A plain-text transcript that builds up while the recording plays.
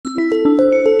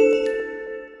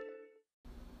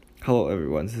Hello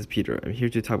everyone, this is Peter. I'm here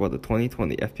to talk about the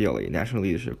 2020 FBLA National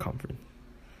Leadership Conference.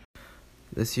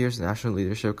 This year's National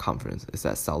Leadership Conference is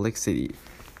at Salt Lake City,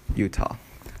 Utah,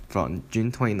 from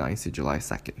June 29th to July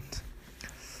 2nd.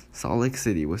 Salt Lake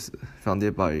City was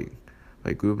founded by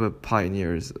a group of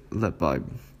pioneers led by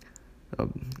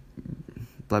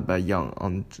Young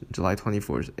on July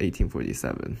 24th,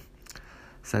 1847.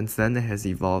 Since then, it has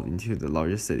evolved into the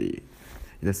largest city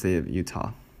in the state of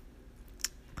Utah.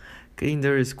 Getting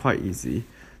there is quite easy.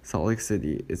 Salt Lake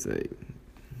City is a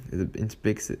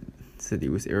big city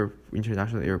with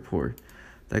international airport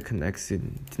that connects to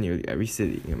nearly every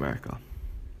city in America.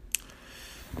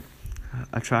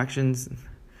 Attractions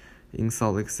in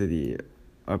Salt Lake City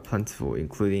are plentiful,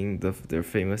 including their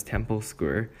famous Temple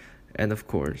Square, and of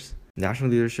course,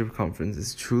 National Leadership Conference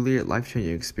is truly a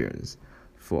life-changing experience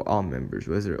for all members,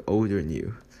 whether old or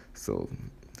new. So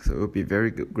it would be a very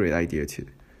great idea to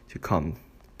come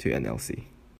to NLC.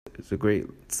 It's a great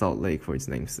Salt Lake for its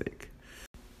namesake.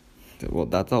 Well,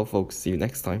 that's all, folks. See you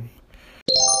next time.